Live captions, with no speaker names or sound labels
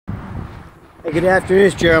Hey, good afternoon,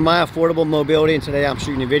 it's Jeremiah, Affordable Mobility, and today I'm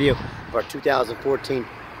shooting a video of our 2014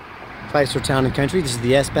 Chrysler Town & Country. This is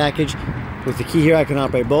the S package. With the key here, I can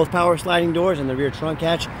operate both power sliding doors and the rear trunk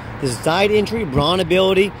hatch. This is side entry, brawn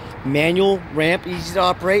ability, manual ramp, easy to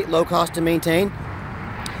operate, low cost to maintain.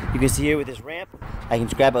 You can see here with this ramp, I can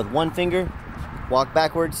just grab it with one finger, walk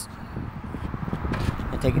backwards,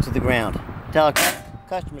 and take it to the ground. Tell our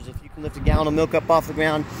customers if you can lift a gallon of milk up off the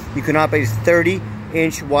ground, you can operate a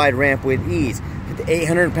 30-inch wide ramp with ease. With the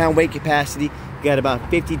 800-pound weight capacity, you got about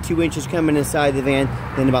 52 inches coming inside the van,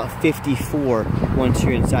 then about 54 once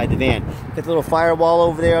you're inside the van. Got the little firewall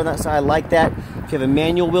over there on that side like that. If you have a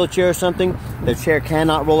manual wheelchair or something, the chair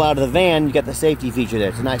cannot roll out of the van, you got the safety feature there.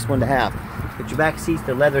 It's a nice one to have. Got your back seats,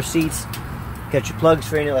 the leather seats. Got your plugs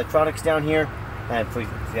for any electronics down here. And if you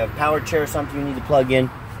have a powered chair or something you need to plug in.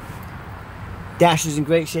 Dash is in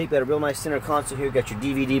great shape. Got a real nice center console here. Got your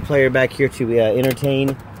DVD player back here to entertain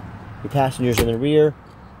your passengers in the rear.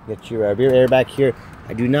 Got your rear airbag here.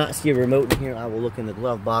 I do not see a remote in here. I will look in the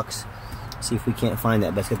glove box, see if we can't find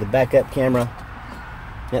that. But it's got the backup camera.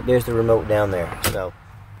 Yep, there's the remote down there. So,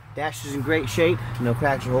 dash is in great shape. No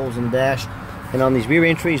cracks or holes in the dash. And on these rear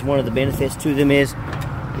entries, one of the benefits to them is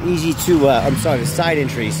easy to, the side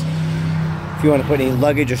entries. If you want to put any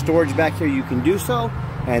luggage or storage back here, you can do so.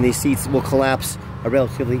 And these seats will collapse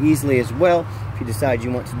relatively easily as well if you decide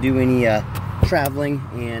you want to do any traveling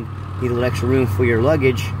and need a little extra room for your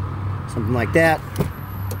luggage, something like that.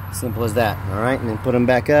 Simple as that. All right, and then put them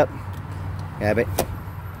back up, grab it,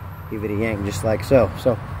 give it a yank just like so.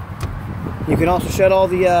 So you can also shut all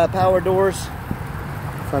the power doors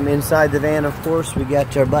from inside the van. Of course, we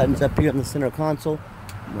got our buttons up here on the center console.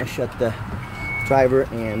 I'm gonna shut the driver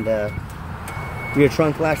and rear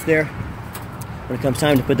trunk latch there. When it comes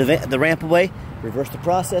time to put the ramp away, reverse the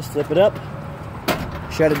process, flip it up,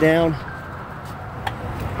 shut it down,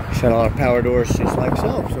 shut all our power doors just like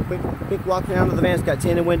so. So quick walk around of the van. It's got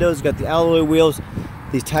tinted windows, it's got the alloy wheels.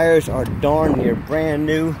 These tires are darn near brand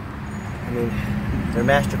new. I mean, they're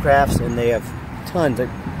Mastercrafts and they have tons, like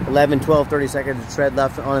 11, 12, 30 seconds of tread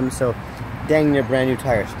left on them, so dang near brand new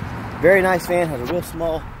tires. Very nice van, has a real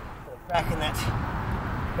small crack in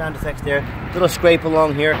that ground defects there. Little scrape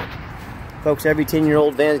along here. Folks, every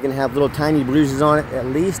 10-year-old van is going to have little tiny bruises on it, at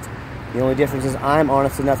least. The only difference is I'm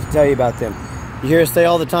honest enough to tell you about them. You hear us say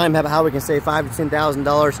all the time how we can save $5,000 to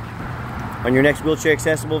 $10,000 on your next wheelchair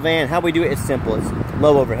accessible van. How we do it, it's simple. It's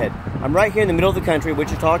low overhead. I'm right here in the middle of the country,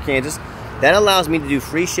 Wichita, Kansas. That allows me to do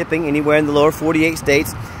free shipping anywhere in the lower 48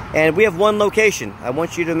 states. And we have one location. I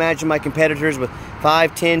want you to imagine my competitors with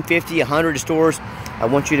 5, 10, 50, 100 stores. I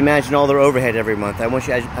want you to imagine all their overhead every month. I want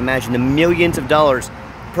you to imagine the millions of dollars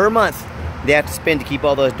per month they have to spend to keep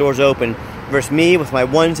all those doors open versus me with my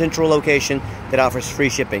one central location that offers free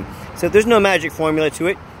shipping. So there's no magic formula to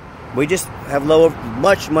it. We just have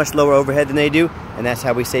much lower overhead than they do, and that's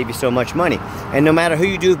how we save you so much money. And no matter who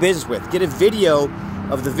you do business with, get a video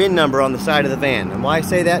of the VIN number on the side of the van. And why I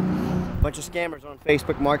say that? A bunch of scammers on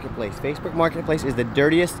Facebook Marketplace. Facebook Marketplace is the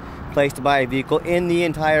dirtiest place to buy a vehicle in the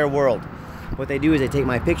entire world. What they do is they take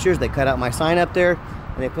my pictures, they cut out my sign up there,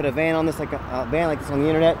 and they put a van on this, like a van like this on the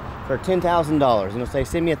internet for $10,000, and they'll say,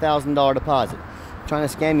 send me a $1,000 deposit. I'm trying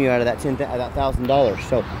to scam you out of that $1,000.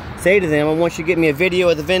 So say to them, I want you to get me a video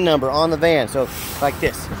of the VIN number on the van. So like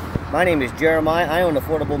this. My name is Jeremiah. I own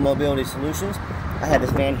Affordable Mobility Solutions. I have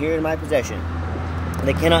this van here in my possession.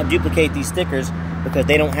 They cannot duplicate these stickers because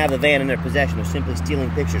they don't have the van in their possession. They're simply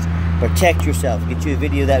stealing pictures. Protect yourself. Get you a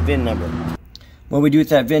video of that VIN number. What we do with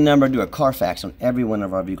that VIN number, do a Carfax on every one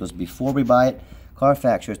of our vehicles before we buy it.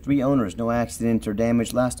 Carfax shows 3 owners, no accidents or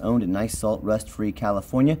damage, last owned in nice salt, rust-free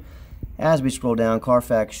California. As we scroll down,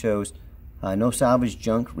 Carfax shows no salvage,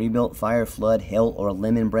 junk, rebuilt, fire, flood, hail, or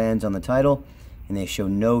lemon brands on the title, and they show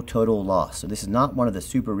no total loss. So this is not one of the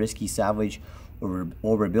super risky salvage or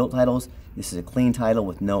rebuilt titles. This is a clean title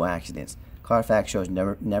with no accidents. Carfax shows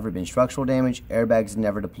never been structural damage, airbags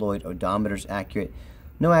never deployed, odometers accurate,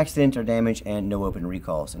 no accidents or damage, and no open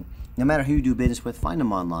recalls. And no matter who you do business with, find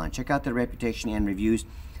them online. Check out their reputation and reviews.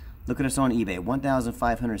 Look at us on eBay.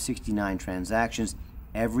 1,569 transactions.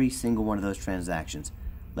 Every single one of those transactions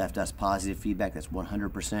left us positive feedback. That's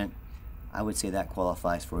 100%. I would say that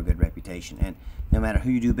qualifies for a good reputation. And no matter who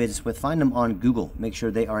you do business with, find them on Google. Make sure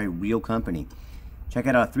they are a real company. Check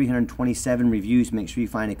out our 327 reviews. Make sure you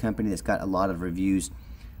find a company that's got a lot of reviews.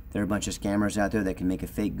 There are a bunch of scammers out there that can make a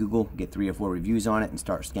fake Google, get 3 or 4 reviews on it, and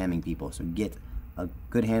start scamming people. So get a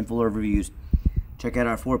good handful of reviews. Check out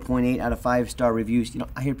our 4.8 out of 5-star reviews. You know,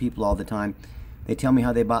 I hear people all the time. They tell me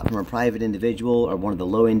how they bought from a private individual or one of the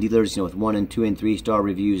low-end dealers, you know, with 1 and 2 and 3 star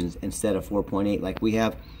reviews instead of 4.8 like we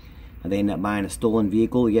have. They end up buying a stolen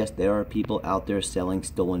vehicle. Yes, there are people out there selling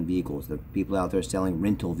stolen vehicles. There are people out there selling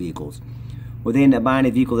rental vehicles. Or they end up buying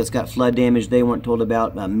a vehicle that's got flood damage they weren't told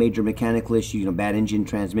about, major mechanical issues, bad engine,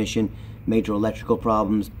 transmission, major electrical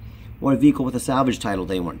problems, or a vehicle with a salvage title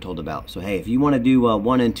they weren't told about. So hey, if you want to do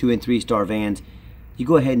 1 and 2 and 3 star vans, you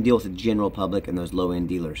go ahead and deal with the general public and those low-end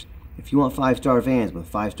dealers. If you want 5-star vans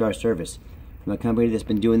with 5-star service from a company that's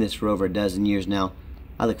been doing this for over a dozen years now,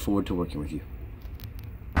 I look forward to working with you.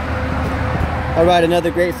 Alright, another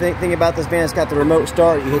great thing about this van, it's got the remote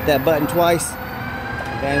start. You hit that button twice, the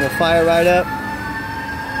van will fire right up.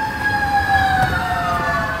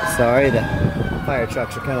 Sorry, the fire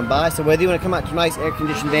trucks are coming by. So whether you want to come out to a nice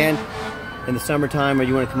air-conditioned van in the summertime or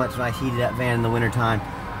you want to come out to a nice heated-up van in the wintertime,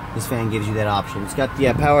 this van gives you that option. It's got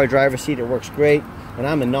the power driver's seat, it works great. And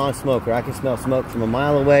I'm a non-smoker. I can smell smoke from a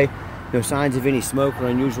mile away. No signs of any smoke or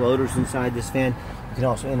unusual odors inside this van. You can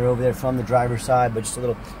also enter over there from the driver's side, but just a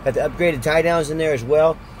little. Got the upgraded tie downs in there as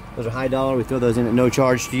well. Those are high dollar. We throw those in at no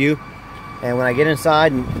charge to you. And when I get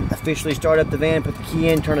inside and officially start up the van, put the key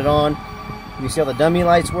in, turn it on, you see all the dummy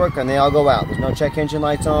lights work and they all go out. There's no check engine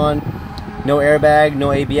lights on, no airbag,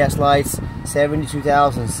 no ABS lights,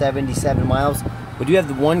 72,077 miles. We do have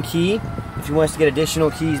the one key. If you want us to get additional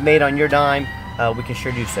keys made on your dime, we can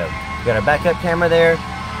sure do so. We got our backup camera there,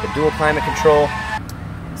 the dual climate control.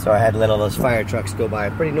 Sorry, I had to let all those fire trucks go by.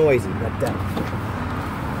 Pretty noisy, but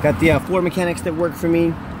got the floor mechanics that work for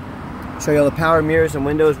me. Show you all the power mirrors and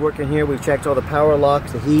windows working here. We've checked all the power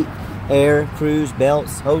locks, the heat, air, cruise,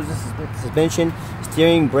 belts, hoses, suspension,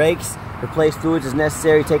 steering, brakes. Replace fluids as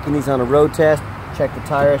necessary. Taking these on a road test. Check the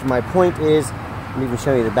tires. My point is, I'm even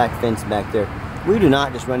showing you the back fence back there. We do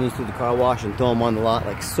not just run these through the car wash and throw them on the lot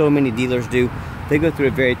like so many dealers do. They go through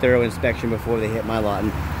a very thorough inspection before they hit my lot.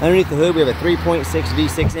 And underneath the hood, we have a 3.6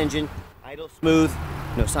 V6 engine, idle smooth,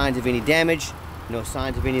 no signs of any damage, no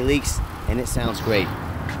signs of any leaks, and it sounds great.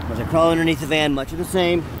 As I crawl underneath the van, much of the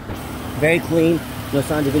same, very clean, no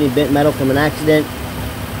signs of any bent metal from an accident,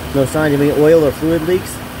 no signs of any oil or fluid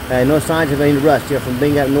leaks, and no signs of any rust here from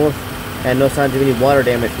being up north, and no signs of any water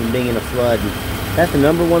damage from being in a flood. And that's the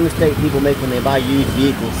 #1 mistake people make when they buy used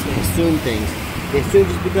vehicles. They assume things. They assume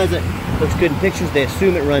just because it looks good in pictures, they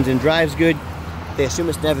assume it runs and drives good. They assume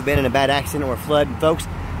it's never been in a bad accident or a flood. And folks,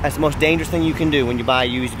 that's the most dangerous thing you can do when you buy a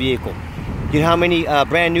used vehicle. You know how many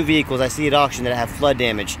brand new vehicles I see at auction that have flood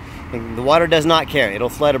damage? And the water does not care. It'll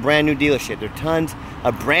flood a brand new dealership. There are tons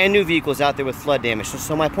of brand new vehicles out there with flood damage.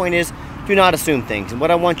 So my point is, do not assume things. And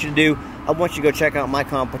what I want you to do, I want you to go check out my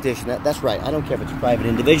competition. That's right. I don't care if it's a private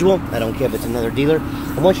individual. I don't care if it's another dealer.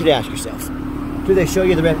 I want you to ask yourself, do they show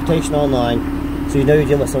you the reputation online so you know you're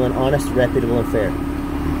dealing with someone honest, reputable, and fair?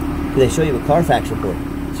 Do they show you a Carfax report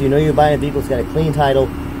so you know you're buying a vehicle that's got a clean title,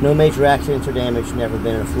 no major accidents or damage, never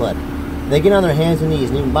been in a flood? They get on their hands and knees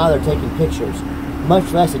and even bother taking pictures,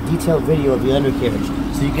 much less a detailed video of the undercarriage,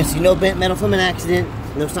 so you can see no bent metal from an accident,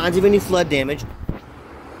 no signs of any flood damage.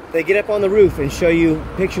 They get up on the roof and show you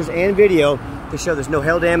pictures and video to show there's no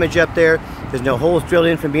hail damage up there, there's no holes drilled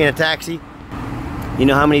in from being a taxi. You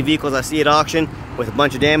know how many vehicles I see at auction with a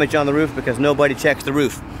bunch of damage on the roof because nobody checks the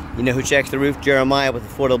roof. You know who checks the roof? Jeremiah with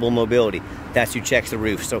Affordable Mobility. That's who checks the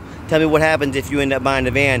roof. So tell me what happens if you end up buying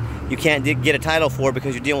a van you can't get a title for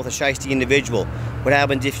because you're dealing with a shiesty individual. What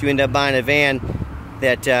happens if you end up buying a van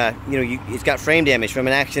that it's got frame damage from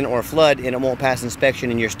an accident or a flood and it won't pass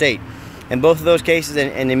inspection in your state? In both of those cases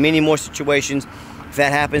and in many more situations, if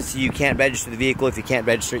that happens to you, you can't register the vehicle. If you can't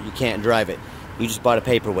register it, you can't drive it. You just bought a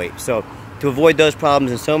paperweight. So to avoid those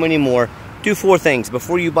problems and so many more, do 4 things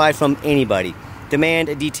before you buy from anybody. Demand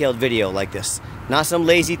a detailed video like this. Not some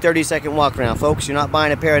lazy 30-second walk around. Folks, you're not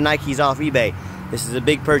buying a pair of Nikes off eBay. This is a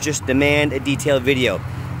big purchase. Demand a detailed video.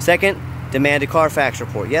 Second, demand a Carfax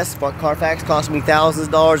report. Yes, Carfax costs me thousands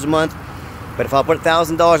of dollars a month, but if I put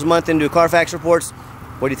 $1,000 a month into Carfax reports,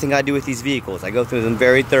 what do you think I do with these vehicles? I go through them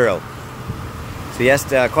very thorough. So yes,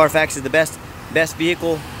 Carfax is the best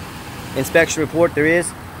vehicle inspection report there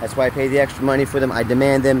is. That's why I pay the extra money for them. I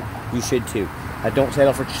demand them. You should too. I don't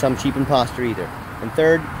settle for some cheap imposter either. And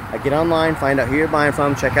third, I get online, find out who you're buying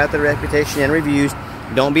from, check out their reputation and reviews.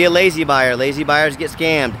 Don't be a lazy buyer. Lazy buyers get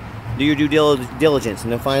scammed. Do your due diligence.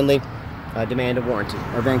 And then finally, demand a warranty.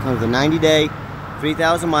 Our van comes with a 90-day,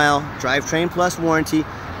 3,000-mile drivetrain plus warranty.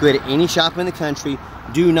 Good at any shop in the country.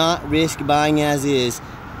 Do not risk buying as is.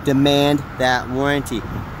 Demand that warranty. You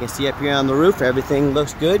can see up here on the roof, everything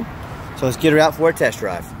looks good. So let's get her out for a test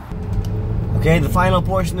drive. Okay, the final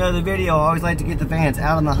portion of the video, I always like to get the vans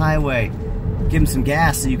out on the highway. Give them some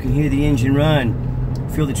gas so you can hear the engine run.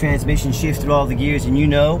 Feel the transmission shift through all the gears, and you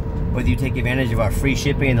know, whether you take advantage of our free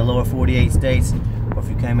shipping in the lower 48 states or if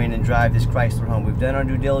you come in and drive this Chrysler home. We've done our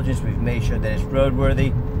due diligence. We've made sure that it's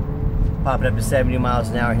roadworthy. Pop it up to 70 miles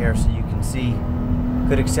an hour here so you can see.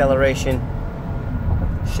 Good acceleration.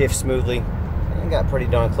 Shifts smoothly. I got pretty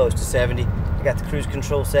darn close to 70. I got the cruise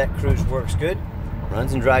control set. Cruise works good.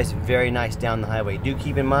 Runs and drives very nice down the highway. Do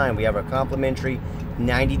keep in mind, we have our complimentary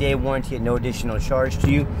 90-day warranty at no additional charge to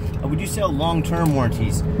you. We do sell long-term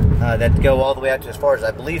warranties that go all the way out to as far as,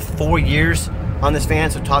 I believe, 4 years on this van.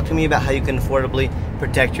 So talk to me about how you can affordably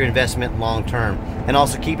protect your investment long-term. And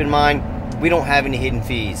also keep in mind, we don't have any hidden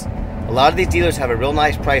fees. A lot of these dealers have a real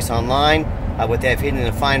nice price online. What they have hidden in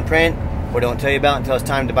the fine print, or don't tell you about until it's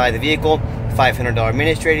time to buy the vehicle. $500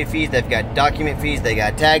 administrative fees. They've got document fees. They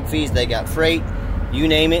got tag fees. They got freight. You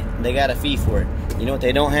name it, they got a fee for it. You know what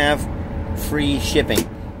they don't have? Free shipping.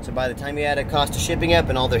 So by the time you add a cost of shipping up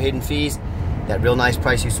and all their hidden fees, that real nice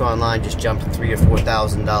price you saw online just jumped to $3,000 or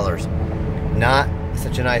 $4,000. Not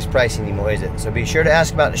such a nice price anymore, is it? So be sure to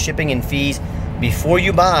ask about the shipping and fees before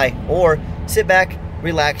you buy, or sit back,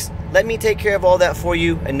 relax, let me take care of all that for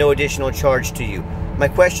you and no additional charge to you. My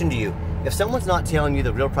question to you, if someone's not telling you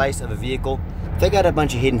the real price of a vehicle, if they got a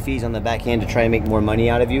bunch of hidden fees on the back end to try and make more money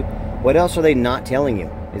out of you, what else are they not telling you?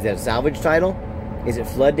 Is that a salvage title? Is it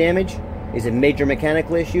flood damage? Is it major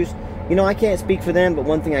mechanical issues? You know, I can't speak for them, but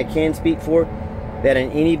one thing I can speak for, that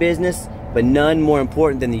in any business, but none more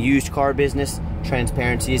important than the used car business,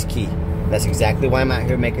 transparency is key. That's exactly why I'm out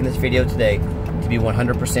here making this video today, to be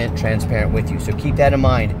 100% transparent with you. So keep that in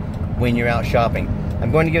mind when you're out shopping. I'm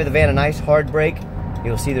going to give the van a nice hard brake.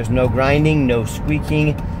 You'll see there's no grinding, no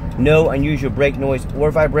squeaking, no unusual brake noise or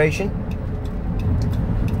vibration.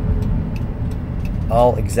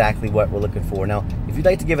 All exactly what we're looking for. Now, if you'd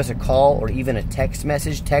like to give us a call or even a text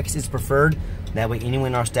message, text is preferred. That way anyone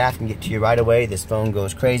in our staff can get to you right away. This phone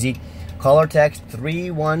goes crazy. Call or text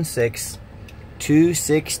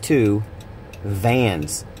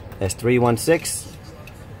 316-262-VANS. That's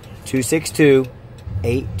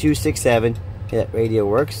 316-262-8267. That radio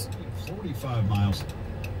works. 45 miles.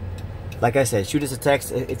 Like I said, shoot us a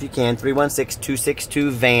text if you can.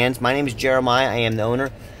 316-262-VANS. My name is Jeremiah. I am the owner.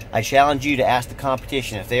 I challenge you to ask the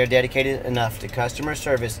competition if they are dedicated enough to customer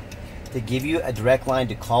service to give you a direct line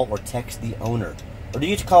to call or text the owner. Or do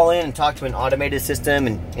you call in and talk to an automated system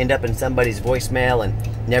and end up in somebody's voicemail and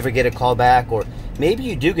never get a call back? Or maybe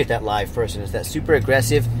you do get that live person. It's that super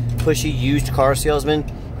aggressive, pushy used car salesman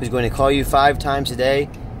who's going to call you 5 times a day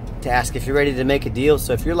to ask if you're ready to make a deal.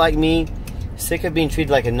 So if you're like me, sick of being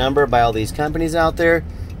treated like a number by all these companies out there,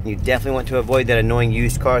 you definitely want to avoid that annoying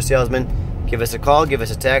used car salesman. Give us a call, give us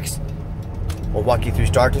a text. We'll walk you through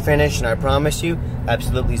start to finish, and I promise you,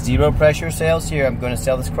 absolutely zero pressure sales here. I'm going to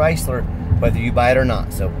sell this Chrysler whether you buy it or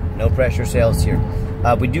not, so no pressure sales here.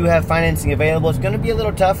 We do have financing available. It's going to be a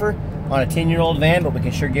little tougher on a 10-year-old van, but we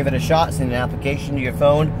can sure give it a shot. Send an application to your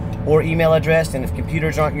phone or email address, and if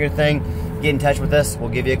computers aren't your thing, get in touch with us. We'll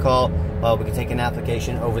give you a call. We can take an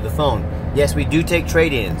application over the phone. Yes, we do take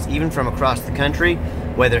trade-ins, even from across the country,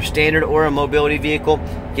 whether standard or a mobility vehicle.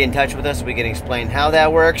 Get in touch with us. We can explain how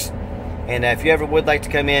that works. And if you ever would like to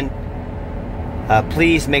come in,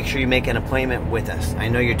 please make sure you make an appointment with us. I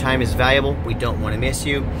know your time is valuable. We don't want to miss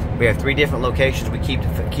you. We have 3 different locations we keep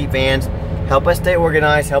vans. Help us stay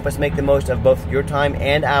organized. Help us make the most of both your time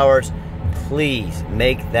and ours. Please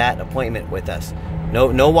make that appointment with us.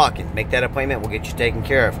 No walking. Make that appointment. We'll get you taken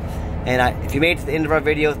care of. And if you made it to the end of our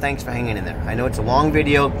video, thanks for hanging in there. I know it's a long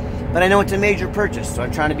video, but I know it's a major purchase, so I'm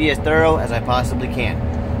trying to be as thorough as I possibly can.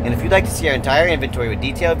 And if you'd like to see our entire inventory with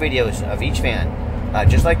detailed videos of each van,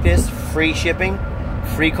 just like this, free shipping,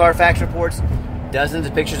 free Carfax reports, dozens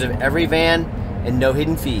of pictures of every van, and no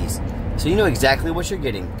hidden fees. So you know exactly what you're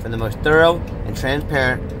getting from the most thorough and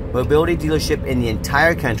transparent mobility dealership in the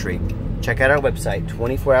entire country. Check out our website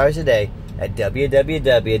 24 hours a day at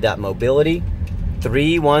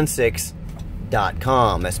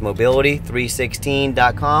www.mobility316.com. That's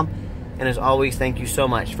mobility316.com. And as always, thank you so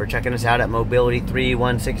much for checking us out at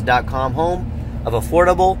mobility316.com, home of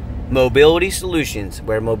affordable mobility solutions,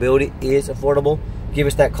 where mobility is affordable. Give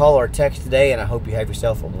us that call or text today, and I hope you have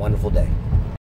yourself a wonderful day.